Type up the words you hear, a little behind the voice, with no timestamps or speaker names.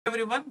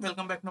everyone,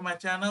 welcome back to my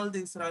channel.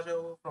 This is Raja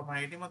from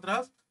IIT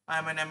Madras. I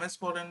am an MS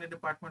scholar in the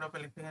Department of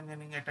Electrical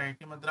Engineering at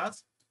IIT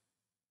Madras.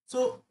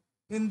 So,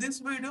 in this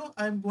video,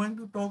 I am going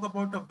to talk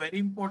about a very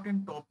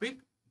important topic,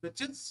 which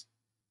is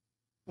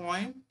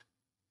point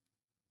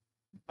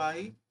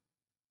by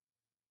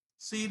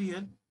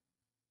serial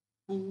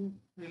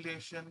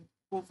correlation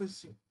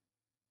coefficient.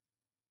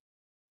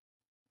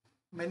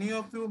 Many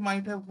of you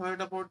might have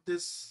heard about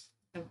this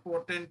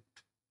important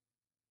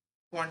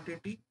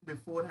quantity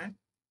beforehand.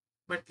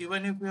 But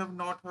even if you have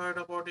not heard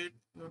about it,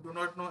 you do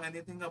not know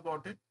anything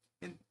about it,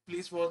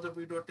 please watch the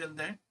video till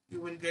then.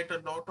 You will get a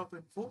lot of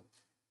info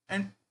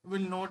and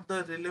will note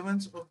the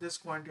relevance of this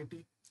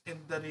quantity in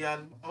the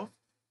realm of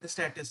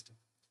statistics.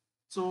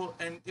 So,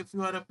 and if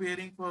you are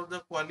appearing for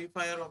the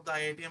qualifier of the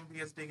Iitm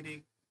BS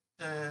degree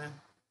uh,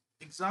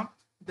 exam,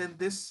 then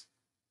this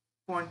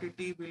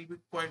quantity will be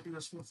quite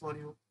useful for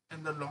you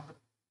in the long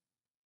run.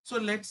 So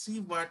let's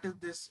see what is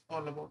this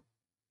all about.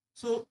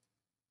 So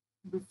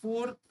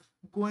before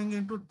going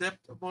into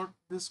depth about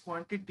this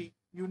quantity,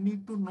 you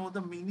need to know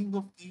the meaning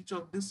of each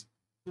of these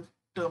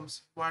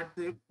terms, what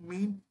they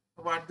mean,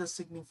 what they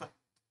signify.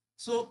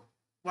 So,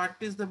 what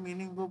is the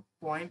meaning of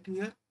point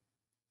here?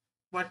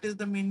 What is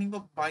the meaning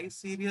of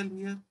biserial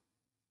here?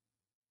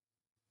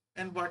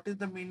 And what is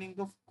the meaning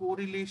of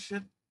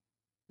correlation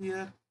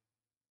here?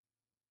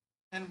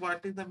 And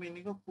what is the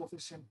meaning of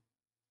coefficient?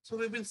 So,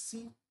 we will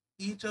see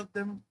each of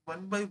them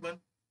one by one.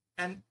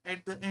 And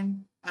at the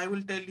end, I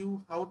will tell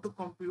you how to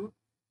compute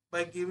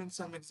by giving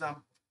some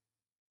example.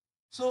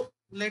 So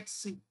let's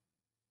see.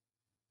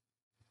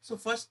 So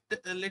first,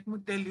 let me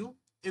tell you,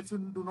 if you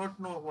do not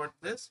know what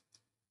this,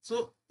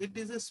 so it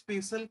is a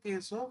special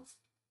case of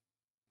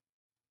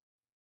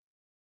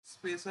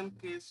Pearson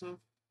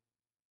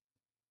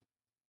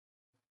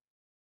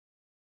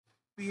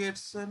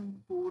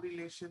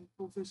correlation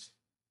coefficient.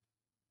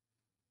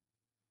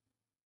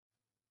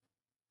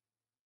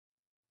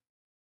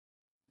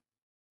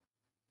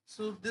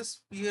 So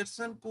this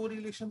Pearson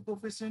correlation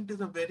coefficient is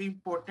a very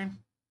important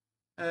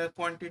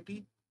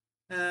quantity.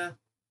 Uh,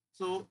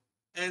 so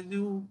as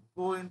you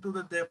go into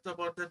the depth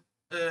about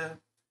the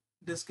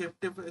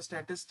descriptive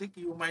statistic,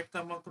 you might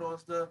come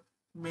across the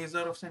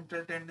measure of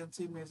central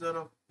tendency, measure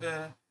of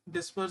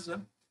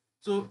dispersion.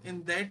 So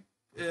in that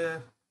uh,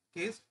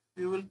 case,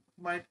 you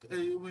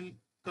will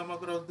come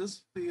across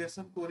this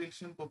Pearson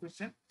correlation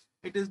coefficient.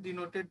 It is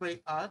denoted by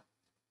R.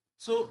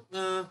 So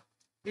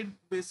it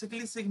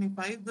basically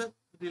signifies the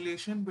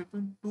relation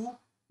between two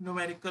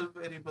numerical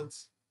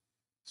variables.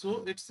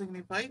 So it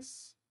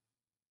signifies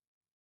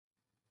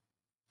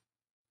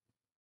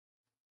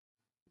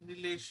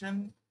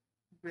relation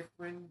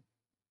between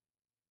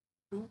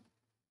two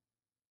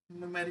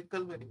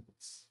numerical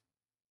variables.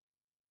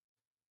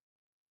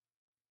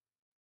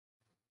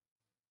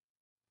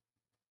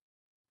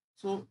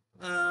 So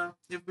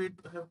if we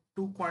have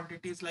two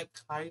quantities like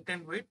height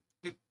and weight,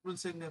 it will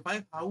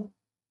signify how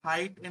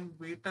height and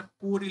weight are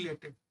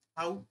correlated,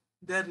 how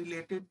they are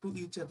related to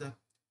each other.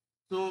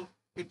 So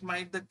it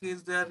might the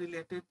case they are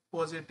related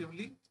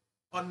positively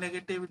or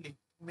negatively.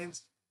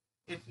 Means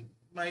it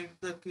might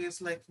the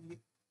case like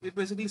it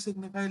basically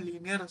signify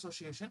linear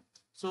association.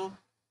 So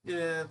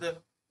the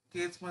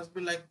case must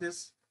be like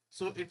this.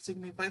 So it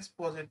signifies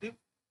positive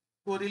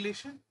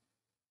correlation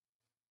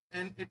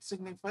and it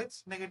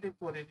signifies negative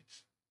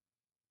correlation.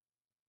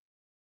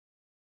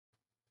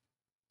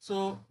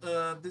 So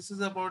this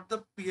is about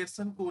the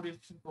Pearson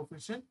correlation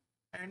coefficient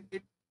and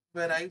it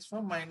varies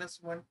from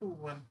 -1 to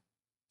 1.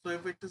 So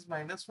if it is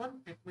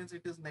 -1, it means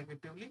it is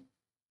negatively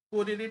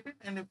correlated,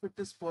 and if it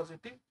is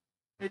positive,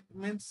 it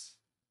means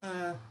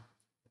uh,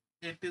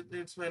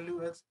 its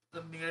value is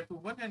near to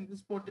 1 and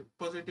is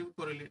positive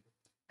correlated.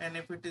 And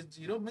if it is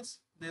 0, means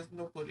there is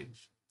no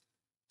correlation.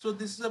 So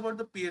this is about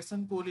the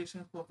Pearson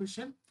correlation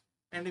coefficient.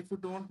 And if you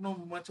don't know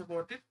much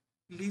about it,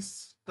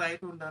 please try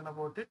to learn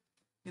about it.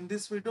 In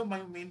this video,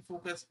 my main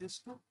focus is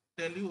to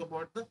tell you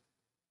about the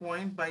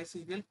point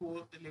biserial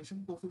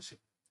correlation coefficient.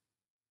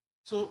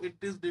 So it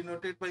is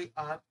denoted by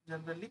R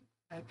generally,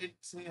 and it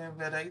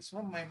varies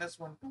from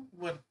 -1 to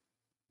 1.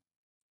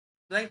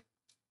 Right?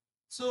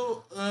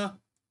 So,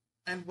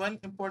 and one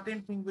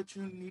important thing which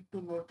you need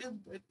to notice,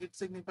 that it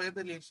signifies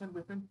the relation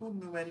between two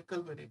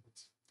numerical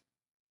variables.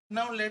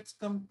 Now let's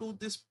come to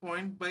this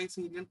point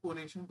biserial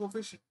correlation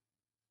coefficient.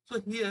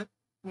 So here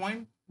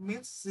point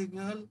means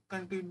single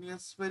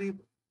continuous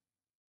variable.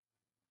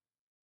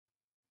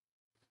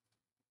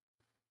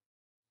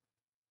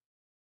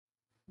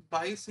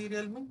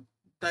 Biserial means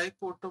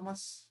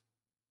dichotomous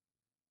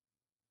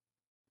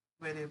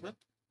variable,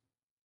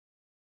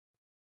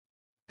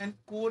 and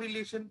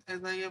correlation,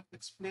 as I have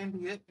explained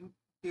here, in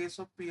case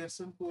of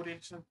Pearson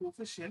correlation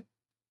coefficient,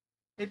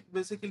 it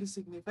basically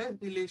signifies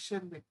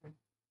relation between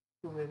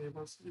two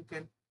variables. You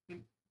can,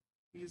 in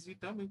easy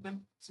term, you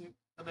can see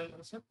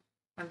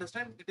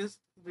understand it is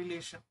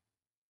relation.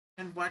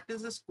 And what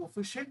is this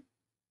coefficient?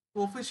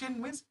 Coefficient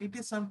means it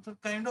is some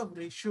kind of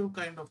ratio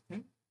kind of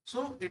thing.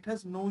 So it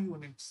has no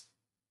units.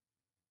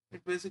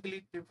 It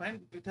basically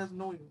defined it has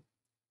no unit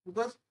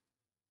because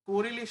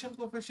correlation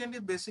coefficient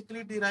is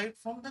basically derived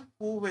from the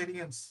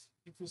covariance,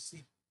 if you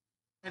see.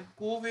 And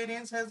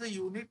covariance has a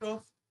unit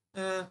of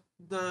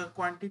the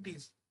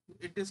quantities.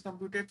 It is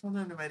computed from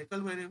the numerical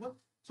variable.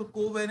 So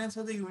covariance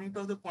has a unit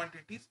of the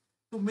quantities.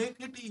 To make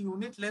it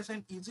unitless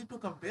and easy to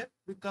compare,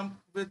 we come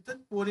with the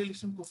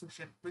correlation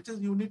coefficient, which is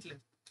unitless.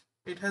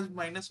 It has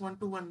 -1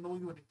 to 1, no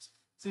units.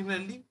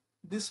 Similarly,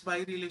 this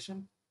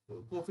birelation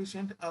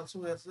coefficient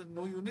also has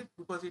no unit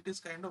because it is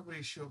kind of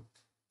ratio.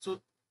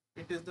 So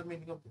it is the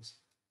meaning of this.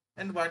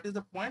 And what is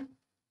the point?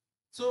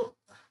 So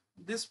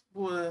this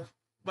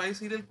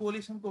biserial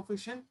correlation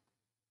coefficient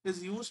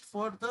is used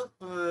for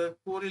the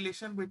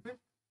correlation between,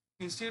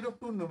 instead of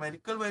two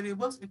numerical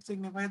variables, it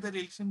signifies the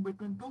relation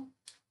between two,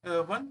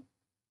 one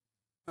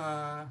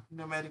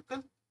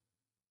numerical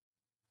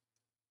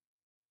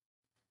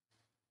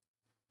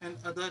and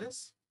other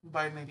is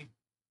binary.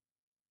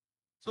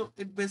 So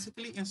it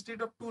basically,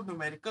 instead of two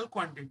numerical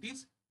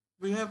quantities,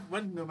 we have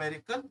one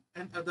numerical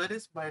and other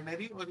is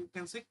binary, or you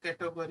can say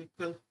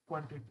categorical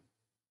quantity.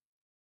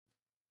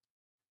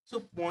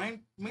 So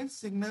point means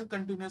signal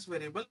continuous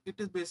variable. It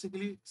is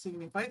basically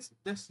signifies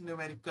this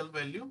numerical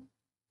value.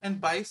 And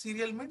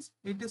biserial means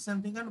it is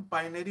something on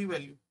binary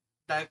value.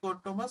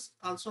 Dichotomous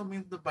also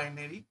means the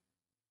binary.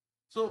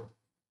 So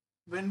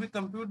when we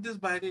compute this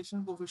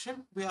biration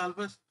coefficient, we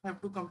always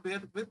have to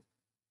compare with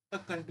a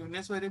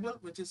continuous variable,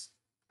 which is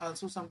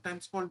also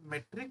sometimes called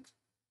metric,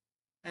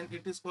 and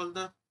it is called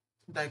the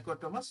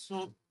dichotomous.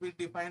 So we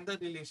define the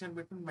relation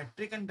between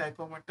metric and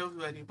dichotomous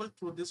variable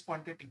through this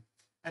quantity.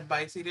 And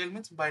biserial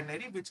means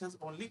binary, which has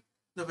only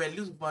the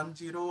values 1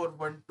 0 or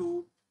 1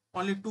 2,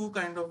 only two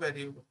kind of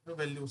variable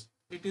values.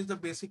 It is the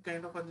basic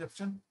kind of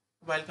assumption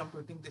while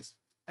computing this.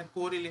 And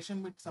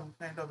correlation means some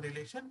kind of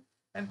relation,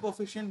 and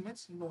coefficient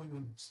means no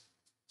units.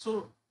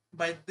 So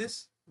by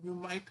this you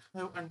might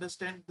have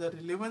understand the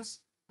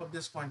relevance of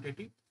this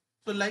quantity.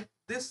 So like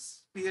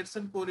this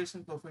Pearson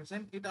correlation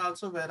coefficient, it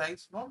also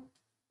varies from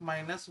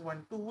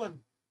 -1 to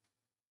 1.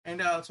 And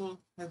it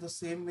also has the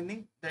same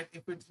meaning that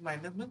if it's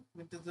 -1,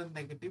 it is a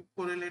negative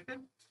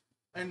correlated,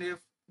 and if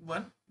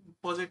 1,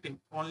 positive.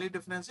 Only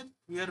difference is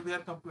here we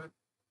are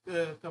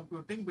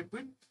computing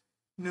between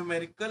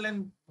numerical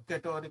and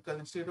categorical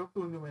instead of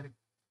two numerical.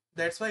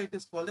 That's why it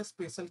is called a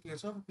special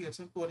case of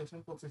Pearson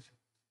correlation coefficient.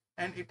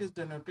 And it is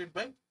denoted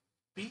by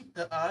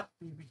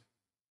PRPB.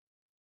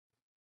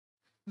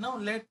 Now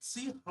let's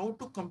see how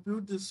to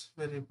compute this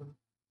variable,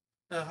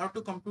 how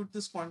to compute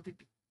this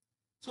quantity.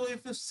 So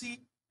if you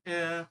see,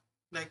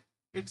 like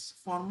its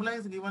formula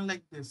is given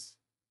like this.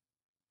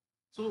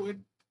 So it,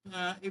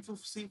 if you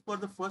see for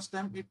the first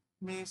time, it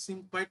may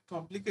seem quite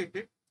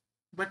complicated,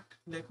 but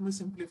let me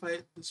simplify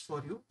this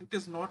for you. It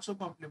is not so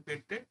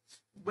complicated,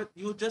 but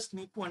you just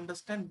need to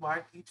understand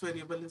what each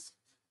variable is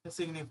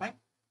signifying.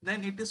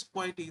 Then it is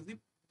quite easy.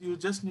 You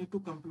just need to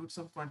compute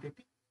some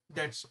quantity.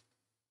 That's all.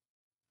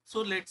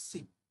 So let's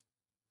see.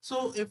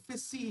 So if we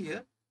see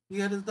here,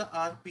 here is the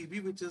RPB,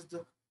 which is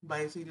the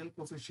biserial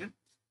coefficient.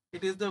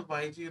 It is the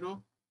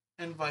Y0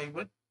 and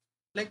Y1.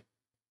 Like,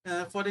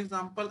 for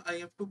example, I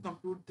have to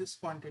compute this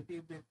quantity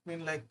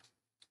between, like,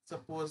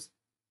 suppose,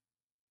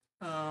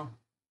 uh,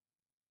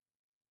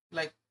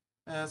 like,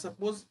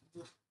 suppose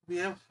we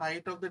have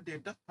height of the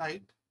data,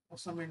 height of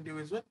some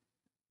individual,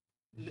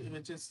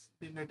 which is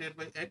denoted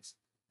by X,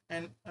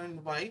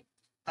 and Y.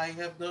 I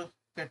have the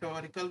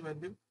categorical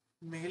value,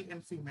 male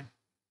and female,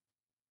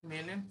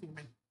 male and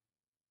female.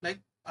 Like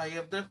I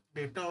have the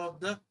data of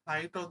the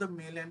height of the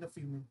male and the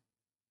female.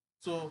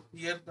 So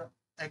here the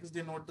X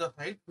denote the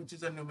height, which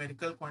is a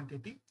numerical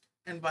quantity,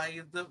 and Y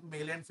is the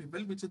male and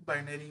female, which is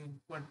binary,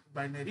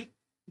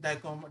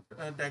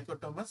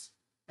 dichotomous,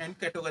 and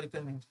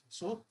categorical names.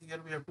 So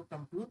here we have to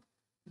compute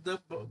the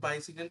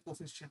biserial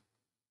coefficient.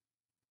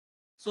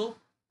 So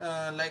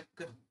like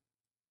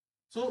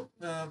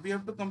we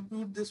have to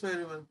compute this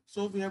variable.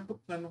 So we have to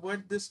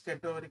convert this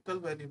categorical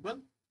variable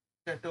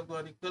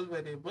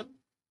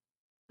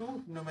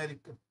to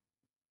numerical.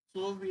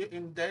 So we,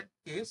 in that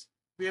case,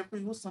 we have to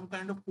use some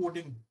kind of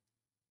coding.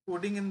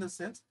 Coding in the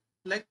sense,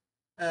 like,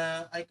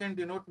 I can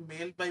denote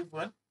male by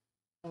 1,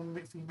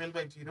 female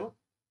by 0.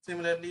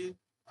 Similarly,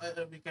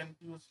 we can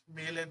use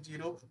male as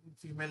 0,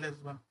 female as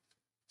 1.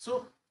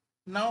 So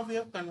now we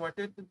have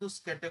converted this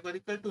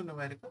categorical to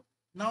numerical.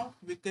 Now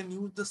we can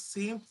use the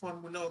same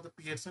formula of the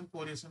Pearson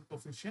correlation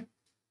coefficient.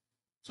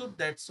 So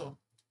that's all.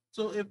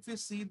 So if we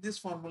see this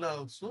formula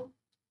also,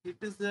 it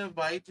is the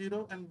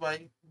Y0 and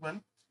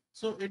Y1.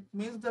 So it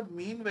means the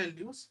mean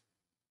values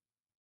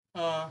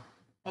uh,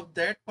 of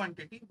that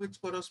quantity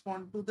which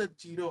correspond to the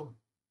 0.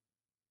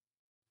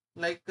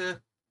 Like,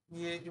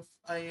 yeah, if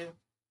I have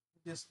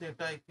this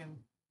data, I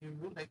can give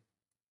you, like,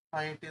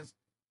 height is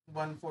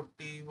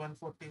 140,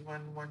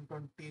 141,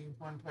 120,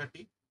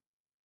 130,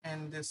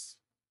 and this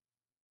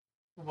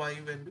Y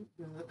value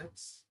is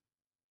X,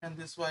 and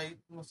this Y,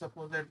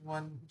 suppose that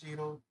 1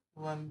 0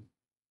 1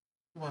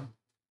 1.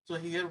 So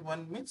here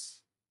 1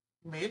 means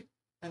male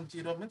and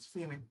 0 means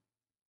female.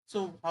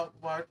 So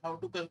how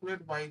to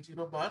calculate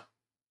Y0 bar?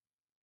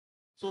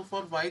 So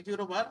for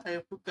y0 bar, I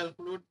have to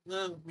calculate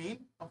the mean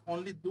of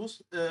only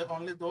those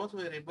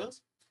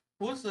variables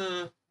whose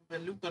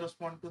value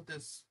correspond to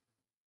this.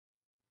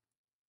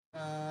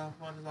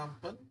 For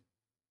example,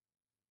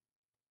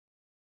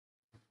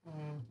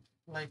 um,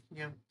 like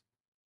here.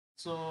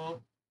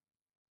 So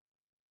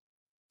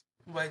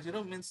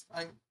y0 means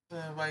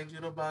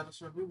y0 bar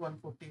should be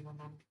 141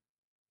 only,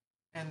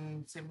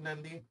 and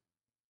similarly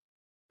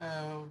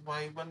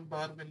y1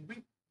 bar will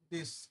be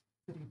these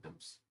three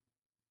terms: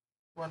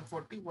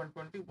 140,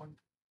 120, 1.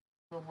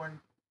 So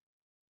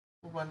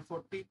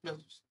 140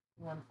 plus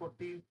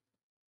 140,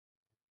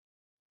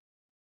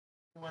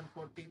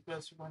 140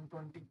 plus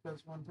 120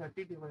 plus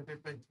 130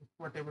 divided by 3,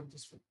 whatever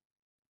this will.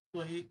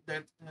 So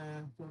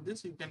through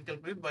this you can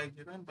calculate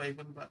y0 and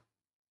y1 bar.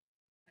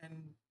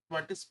 And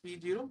what is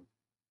p0?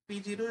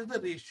 P0 is the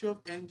ratio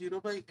of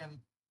n0 by n.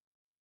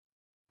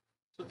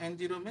 So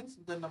n0 means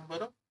the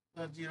number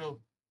of 0.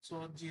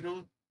 So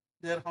 0,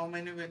 there how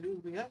many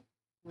values we have?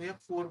 We have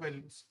 4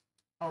 values.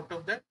 Out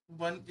of that,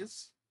 1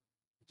 is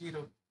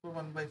 0. So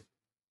 1 by 4.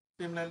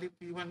 Similarly,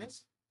 P1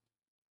 is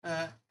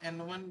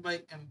n1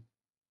 by n.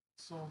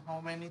 So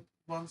how many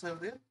ones are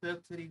there? There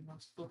are 3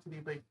 ones. So 3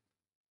 by 2.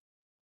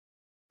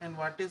 And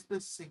what is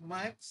the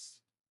sigma x?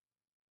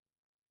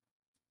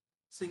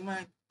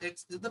 Sigma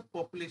x is the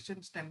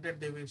population standard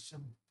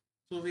deviation.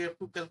 So we have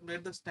to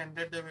calculate the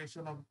standard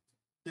deviation of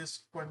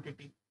this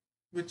quantity,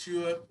 which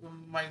you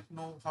might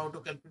know how to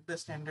calculate the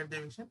standard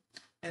deviation.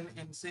 And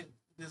in say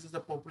this is the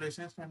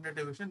population standard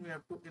deviation, we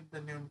have to, in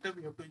the numerator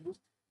we have to use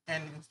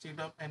n instead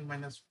of n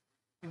minus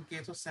 1. In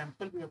case of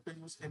sample, we have to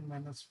use n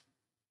minus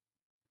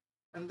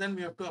 1. And then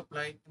we have to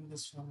apply in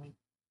this formula.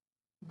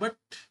 But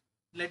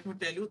let me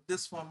tell you,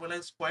 this formula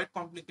is quite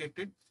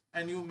complicated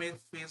and you may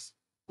face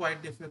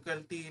quite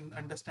difficulty in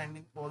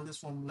understanding all this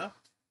formula.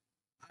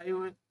 I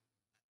will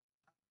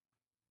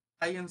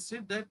I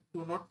insist that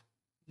do not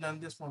learn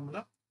this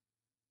formula,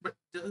 but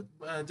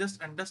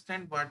just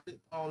understand what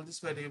all these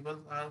variables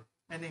are.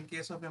 And in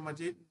case of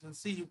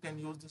emergency, you can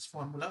use this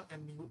formula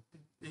and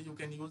you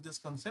can use this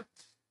concept.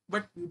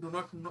 But you do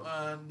not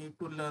need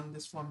to learn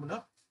this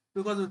formula,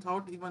 because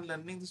without even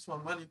learning this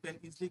formula, you can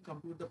easily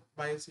compute the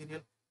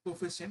biserial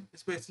coefficient,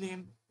 especially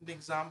in the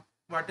exam.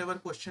 Whatever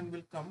question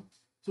will come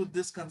through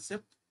this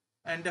concept,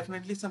 and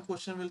definitely some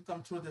question will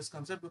come through this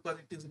concept because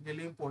it is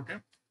really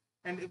important.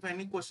 And if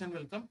any question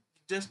will come,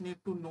 just need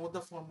to know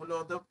the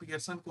formula of the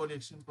Pearson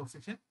correlation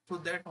coefficient, so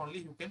that only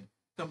you can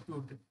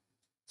compute it.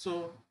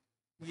 So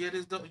here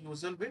is the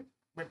usual way,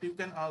 but you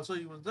can also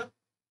use the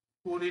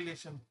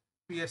correlation,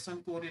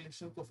 Pearson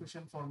correlation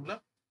coefficient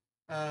formula,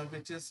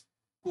 which is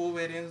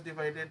covariance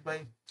divided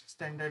by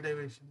standard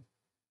deviation.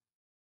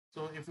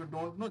 So if you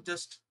don't know,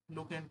 just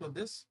look into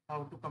this,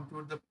 how to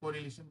compute the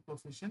correlation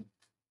coefficient,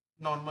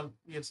 normal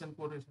Pearson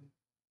correlation.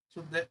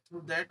 So that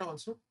through that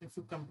also, if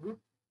you compute,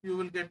 you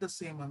will get the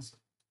same answer.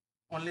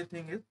 Only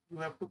thing is you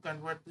have to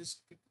convert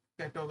this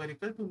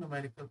categorical to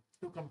numerical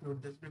to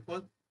compute this,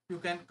 because you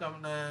can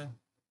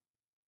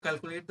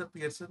calculate the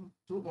Pearson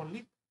through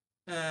only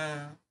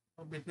uh,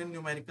 between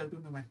numerical to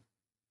numerical.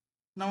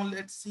 Now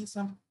let's see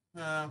some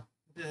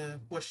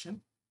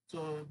question.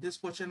 So this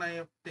question I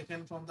have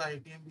taken from the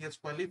Iitm BS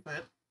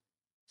qualifier.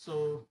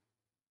 So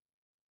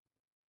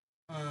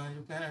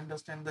you can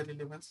understand the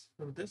relevance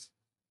of this.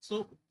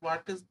 So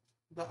what is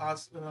the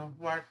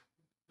what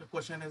the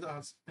question is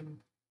asked in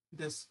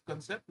this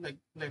concept? Like,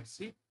 let's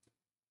see.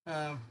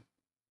 Uh,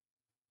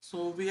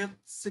 So we have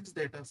 6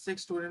 data.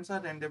 6 students are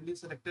randomly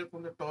selected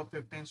from the top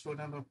 15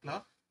 students of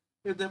class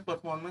if their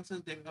performance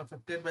is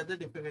affected by the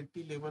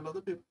difficulty level of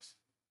the papers.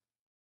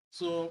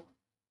 So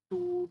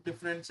 2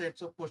 different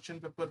sets of question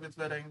paper with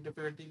varying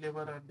difficulty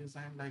level are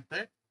designed like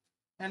that.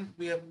 And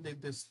we have like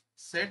this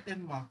set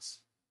and marks.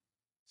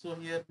 So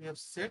here we have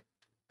set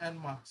and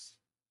marks.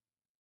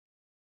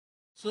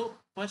 So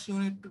first you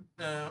need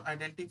to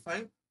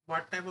identify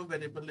what type of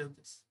variable is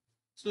this.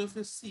 So if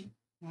you see,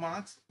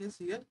 marks is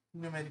here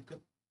numerical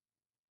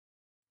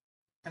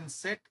and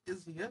set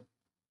is here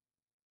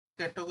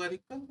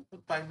categorical or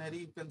binary,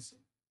 you can say,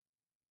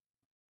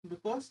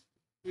 because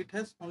it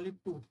has only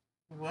two,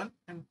 1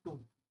 and 2.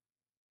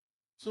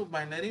 So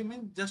binary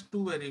means just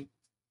two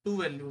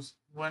values,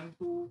 1,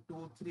 2,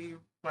 2, 3,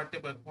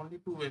 whatever, only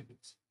two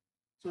values.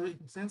 So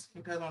since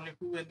it has only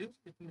two values,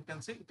 you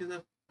can say it is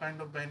a kind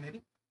of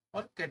binary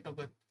or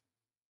category.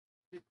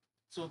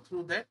 So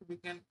through that we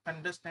can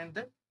understand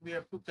that we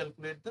have to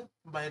calculate the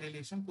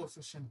birelation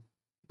coefficient,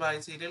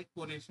 biserial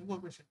correlation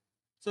coefficient.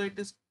 So it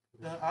is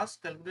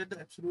asked calculate the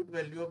absolute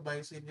value of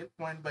biserial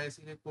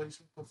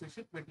correlation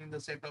coefficient between the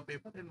set of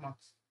paper and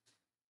marks.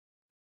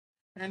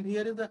 And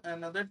here is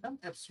another term,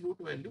 absolute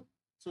value.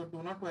 So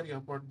do not worry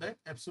about that.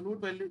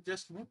 Absolute value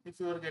just means if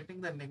you are getting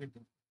the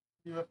negative,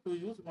 you have to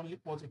use only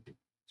positive.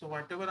 So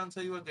whatever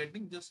answer you are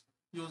getting, just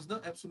use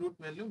the absolute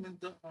value, means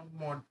the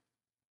mod,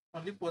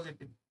 only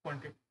positive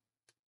quantity.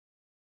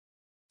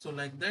 So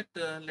like that,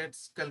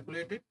 let's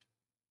calculate it.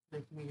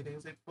 Let me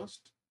erase it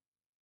first.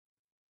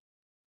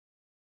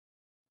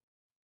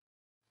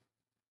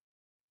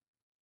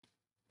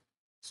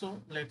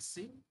 So let's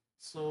see.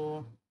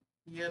 So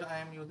here I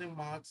am using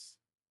marks.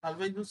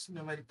 Always use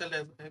numerical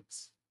as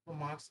x. For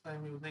marks I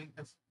am using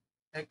as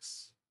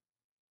x,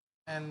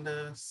 and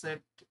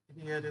set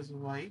here is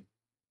y.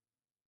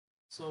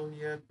 So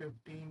here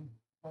 15,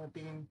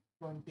 14,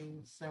 20,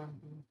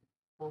 17,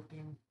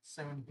 14,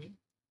 17.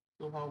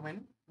 So how many?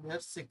 There are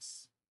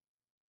 6.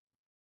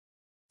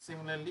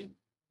 Similarly,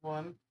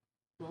 1,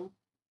 2,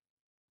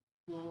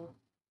 2,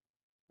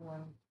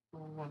 1, 2,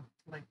 1.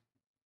 Like,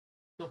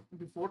 so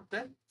before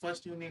that,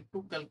 first you need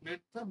to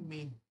calculate the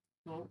mean.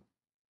 So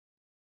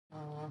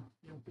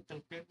you have to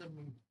calculate the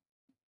mean.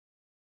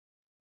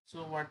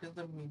 So what is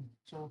the mean?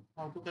 So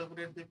how to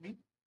calculate the mean?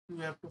 You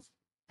have to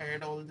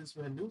add all these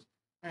values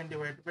and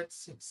divide by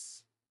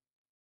 6.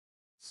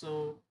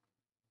 So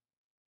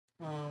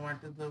what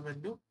is the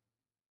value?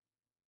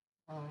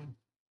 Um,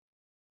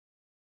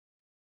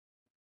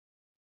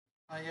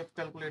 I have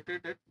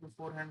calculated it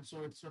beforehand,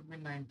 so it should be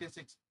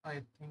 96.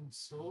 I think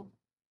so.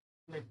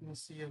 Let me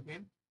see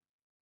again.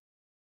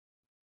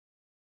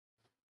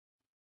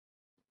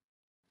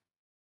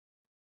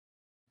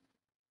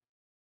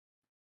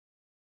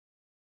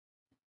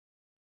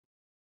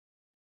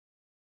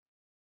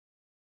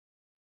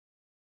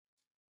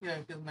 Yeah,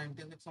 it is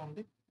 96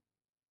 only.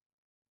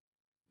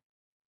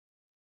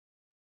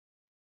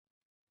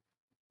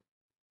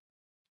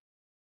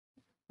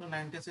 So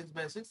 96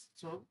 by 6.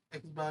 So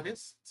x bar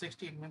is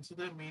 16. Means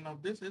the mean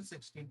of this is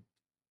 16.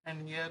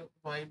 And here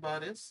y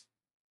bar is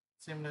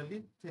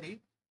similarly 3,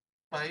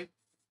 5,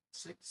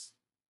 6,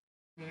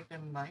 8,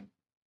 and 9.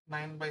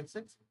 9 by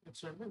 6, it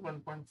should be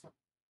 1.5.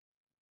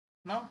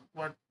 Now,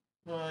 what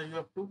you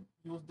have to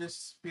use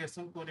this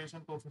Pearson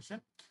correlation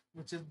coefficient,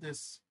 which is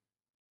this.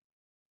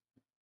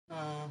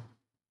 Uh,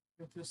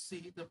 if you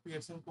see the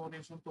Pearson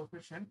correlation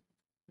coefficient,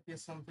 it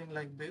is something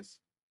like this: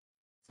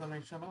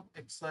 summation of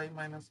xi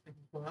minus x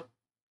bar,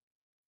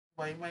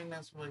 y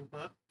minus y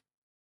bar,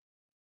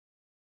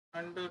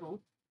 under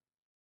root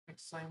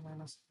xi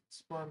minus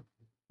x bar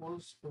whole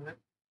square,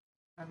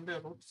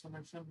 under root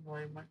summation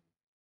y minus.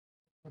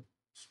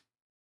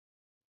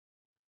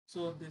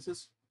 So this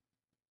is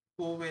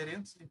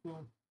covariance. If you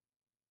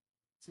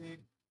see,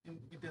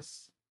 it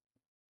is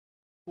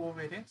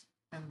covariance,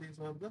 and these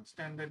are the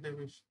standard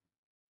deviation.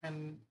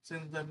 And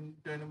since the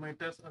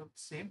denominators are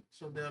same,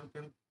 so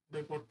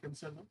they got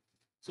cancelled out.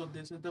 So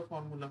this is the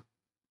formula.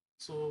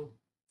 So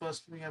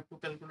first we have to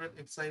calculate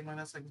xi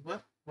minus x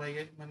bar,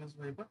 yi minus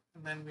y bar,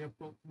 and then we have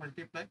to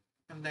multiply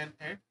and then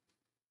add,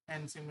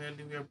 and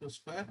similarly we have to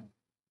square,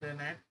 then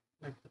add,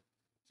 like that.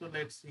 So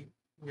let's see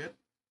here.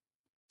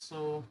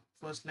 So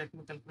first let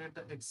me calculate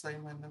the xi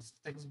minus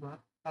x bar.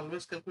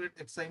 Always calculate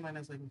xi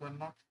minus x bar,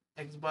 not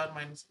x bar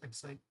minus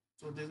xi.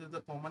 So this is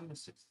the common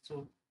mistake.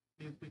 So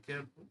please be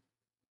careful.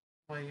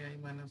 Yi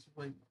minus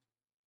y bar.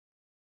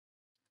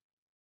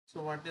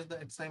 So what is the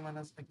xi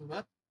minus x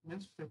bar?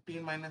 Means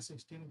 15 minus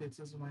 16, this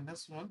is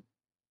minus 1.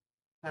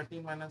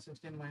 13 minus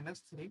 16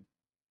 minus 3.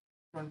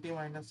 20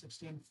 minus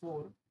 16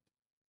 4.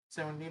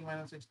 17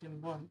 minus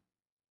 16 1.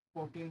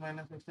 14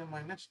 minus 16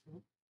 minus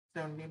 2.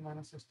 17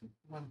 minus 16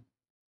 1.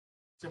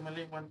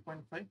 Similarly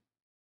 1.5.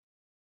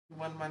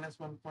 1 minus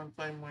 1.5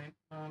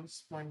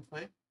 minus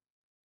 0.5.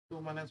 2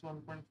 minus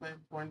 1.5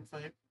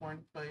 0.5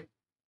 0.5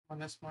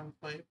 minus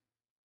 0.5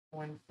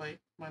 0.5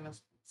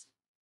 minus.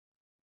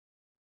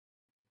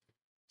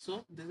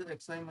 So this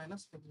is xi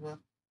minus x bar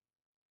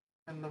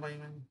and the y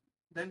minus.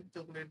 Then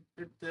calculate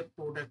their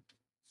product.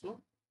 So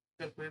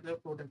calculate their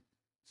product.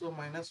 So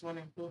minus 1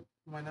 into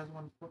minus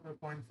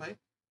 1.5.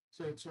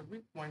 So it should be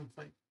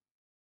 0.5.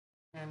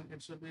 And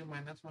it should be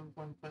minus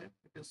 1.5.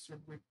 It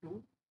should be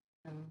 2.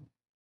 And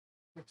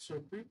it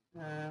should be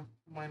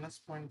minus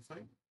 0.5.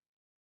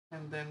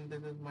 And then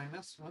this is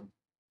minus 1.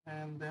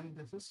 And then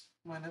this is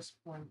minus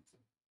 0.5.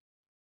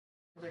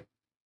 Right.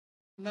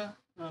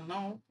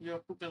 Now you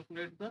have to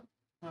calculate the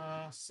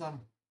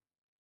sum.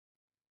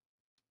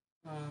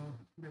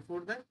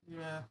 Before that,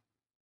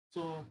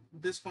 so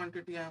this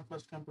quantity I am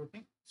first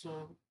computing.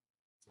 So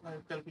I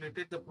have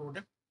calculated the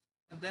product,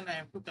 and then I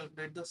have to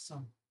calculate the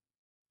sum.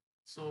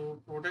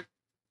 So product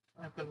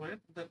I have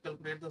calculated, then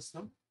calculate the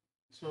sum.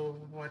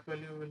 So what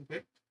value you will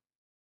get?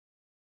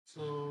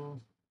 So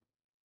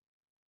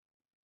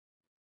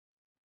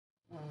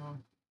uh,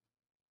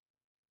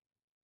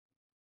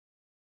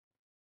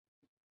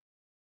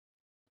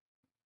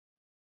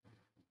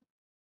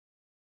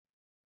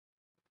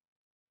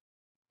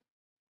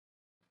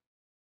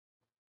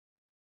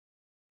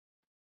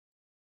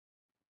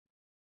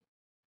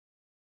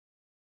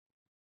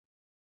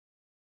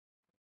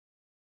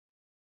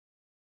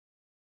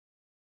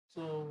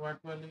 so what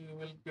value you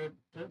will get?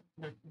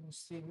 Let me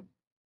see.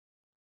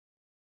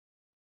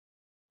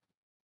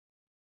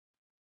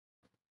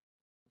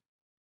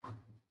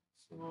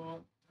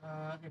 So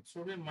it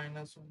should be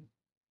minus 1.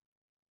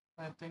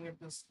 I think it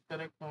is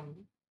correct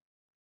only.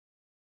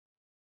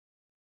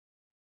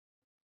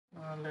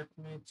 Let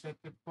me check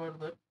it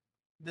further.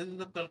 This is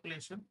the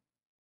calculation.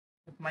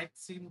 It might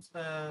seem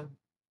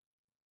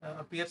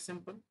appear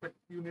simple, but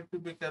you need to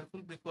be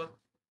careful because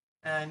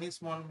any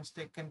small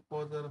mistake can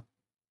cause a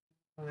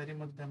very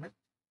much damage.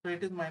 So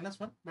it is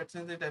 -1, but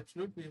since it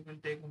absolute, we will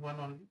take 1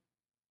 only.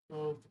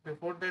 So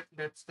before that,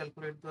 let's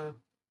calculate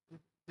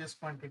this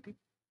quantity.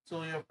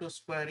 So you have to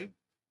square it.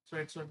 So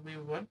it should be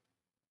 1,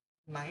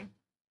 9,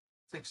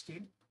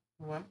 16,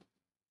 1,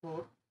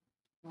 4,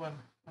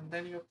 1. And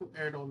then you have to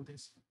add all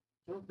this.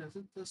 So this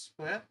is the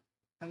square,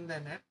 and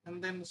then add,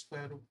 and then the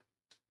square root.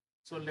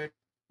 So let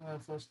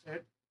first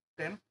add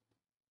 10,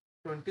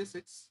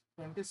 26,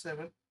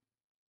 27,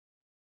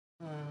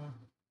 uh,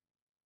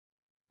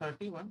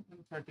 31,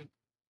 and 30.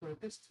 So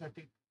it is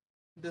 30,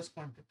 this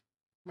quantity.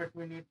 But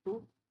we need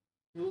to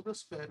use the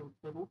square root,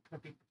 the root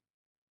 32.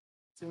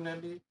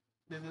 Similarly,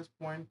 this is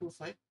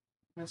 0.25,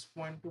 means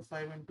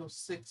 0.25 into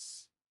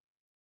 6,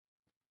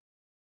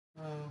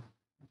 uh,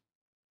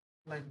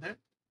 like that.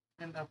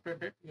 And after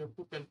that, you have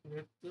to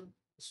calculate the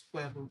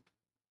square root.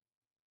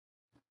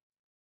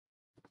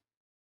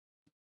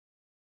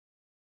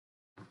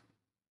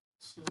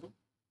 So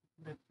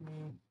let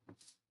me,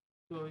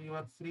 so you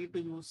are free to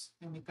use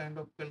any kind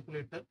of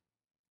calculator,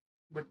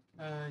 but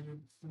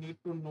you need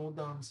to know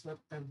the answer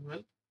as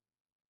well.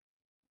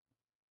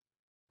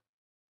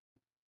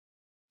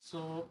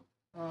 So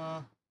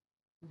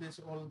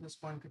all this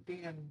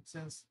quantity, and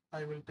since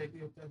I will take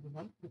it as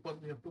one because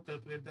we have to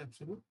calculate the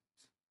absolute.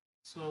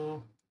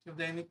 So if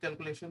there any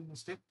calculation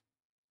mistake,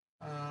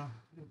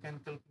 you can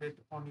calculate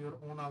on your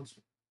own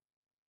also.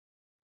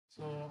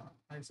 So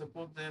I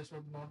suppose there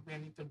should not be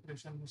any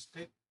calculation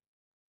mistake.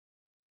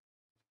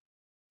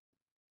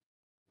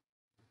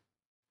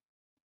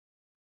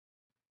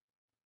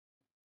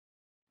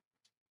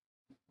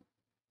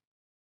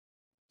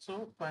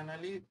 So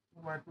finally,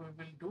 what we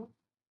will do,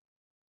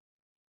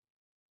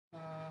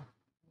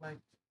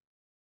 like,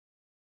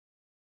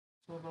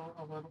 so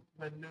our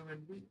value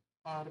will be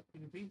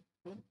RPV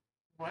equal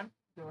 1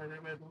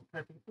 divided by root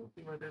 32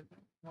 divided by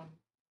 1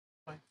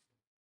 5.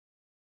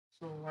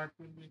 So what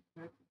will be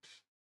get?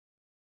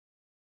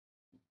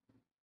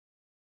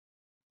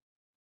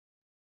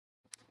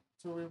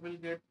 So we will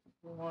get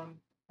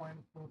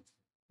 1.4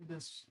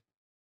 this.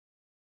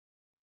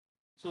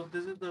 So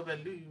this is the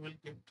value you will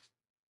get,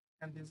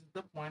 and this is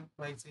the point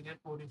biserial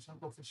correlation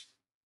coefficient.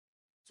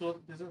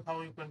 So this is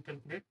how you can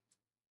calculate.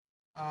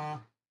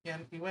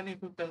 And even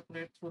if you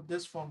calculate through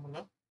this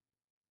formula,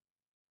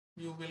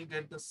 you will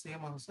get the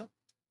same answer.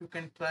 You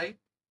can try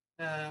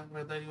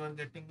whether you are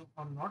getting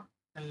or not,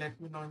 and let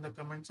me know in the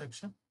comment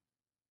section.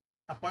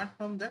 Apart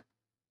from that,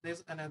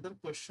 there's another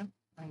question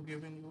I'm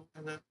giving you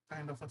as a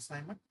kind of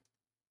assignment.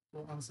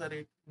 So answer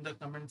it in the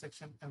comment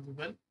section as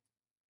well.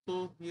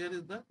 So here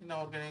is in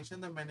our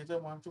organization, the manager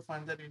wants to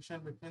find the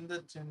relation between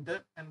the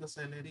gender and the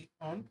salary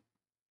earned.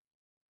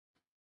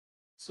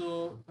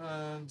 So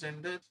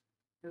gender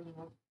is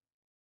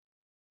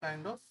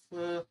kind of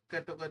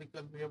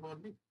categorical. We have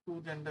only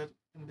two gender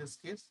in this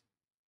case,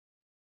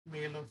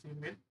 male or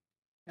female,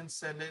 and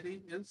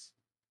salary is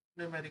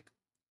numeric.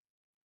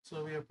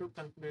 So we have to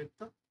calculate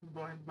the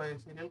joint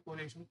biserial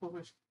correlation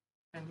coefficient,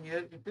 and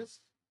here it is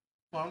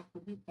found to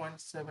be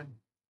 0.7.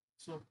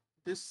 So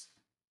this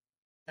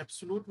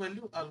absolute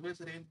value always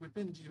range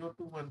between 0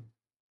 to 1.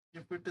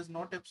 If it is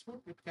not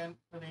absolute, it can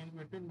range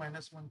between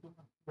 -1 to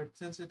 1. But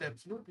since it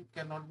absolute, it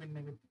cannot be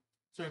negative.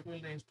 So it will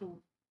range to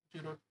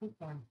 0 to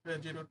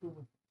 0 to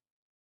 1.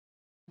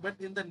 But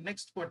in the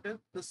next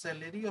quarter, the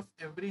salary of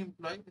every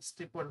employee is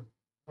tripled.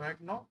 Right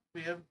now,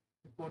 we have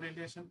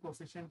correlation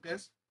coefficient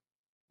as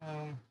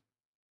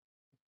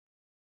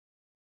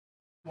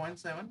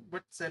 0.7,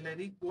 but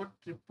salary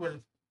got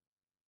tripled.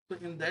 So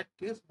in that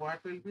case,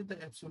 what will be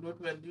the absolute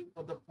value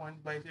of the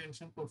point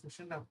biserial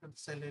coefficient after the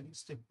salary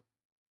is tripled?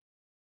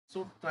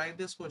 So try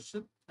this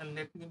question and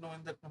let me know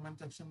in the comment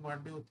section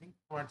what do you think,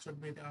 what should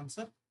be the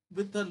answer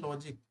with the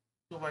logic.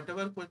 So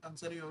whatever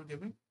answer you are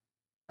giving,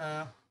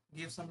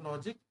 give some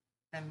logic,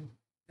 and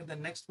in the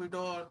next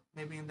video or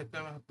maybe in the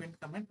pinned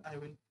comment, I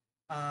will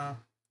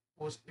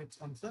post its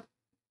answer.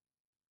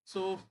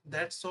 So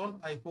that's all.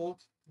 I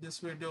hope this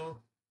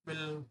video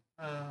will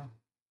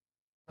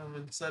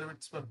serve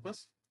its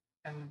purpose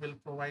and will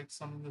provide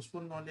some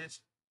useful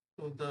knowledge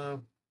to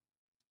the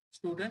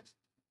students.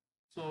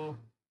 So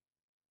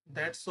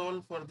that's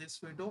all for this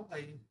video.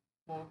 I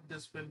hope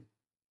this will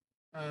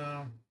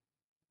uh,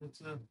 it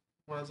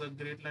was a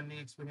great learning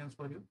experience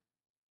for you.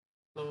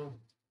 So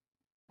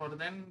for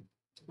then,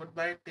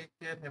 goodbye, take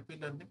care, happy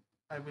learning.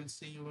 I will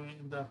see you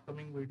in the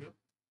upcoming video.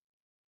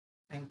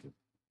 Thank you.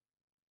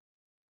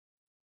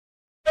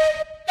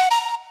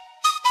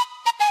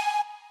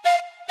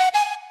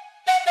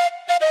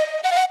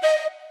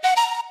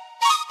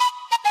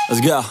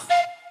 Let's go.